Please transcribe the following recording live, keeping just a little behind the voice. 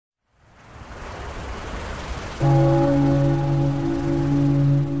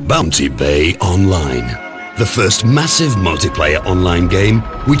Bounty Bay Online, the first massive multiplayer online game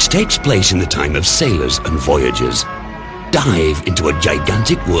which takes place in the time of sailors and voyagers. Dive into a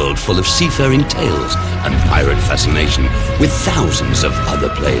gigantic world full of seafaring tales and pirate fascination with thousands of other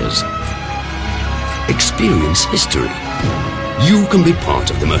players. Experience history. You can be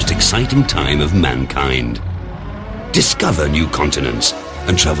part of the most exciting time of mankind. Discover new continents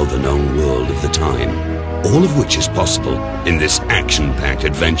and travel the known world of the time, all of which is possible in this action-packed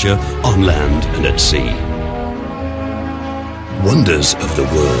adventure on land and at sea. Wonders of the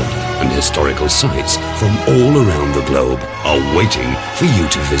world and historical sites from all around the globe are waiting for you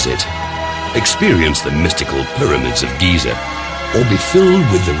to visit. Experience the mystical pyramids of Giza, or be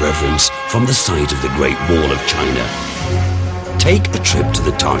filled with the reverence from the sight of the Great Wall of China. Take a trip to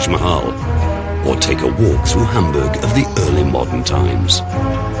the Taj Mahal, or take a walk through Hamburg of the early modern times.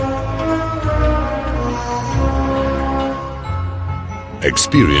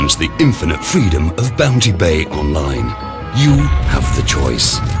 Experience the infinite freedom of Bounty Bay Online. You have the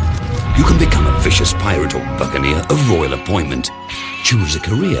choice. You can become a vicious pirate or buccaneer of royal appointment, choose a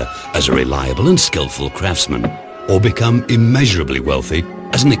career as a reliable and skillful craftsman, or become immeasurably wealthy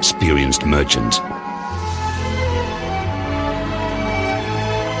as an experienced merchant.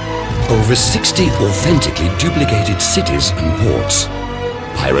 Over 60 authentically duplicated cities and ports,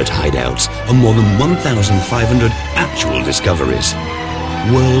 pirate hideouts, and more than 1,500 actual discoveries.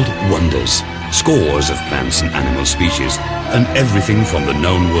 World wonders, scores of plants and animal species, and everything from the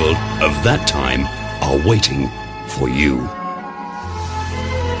known world of that time are waiting for you.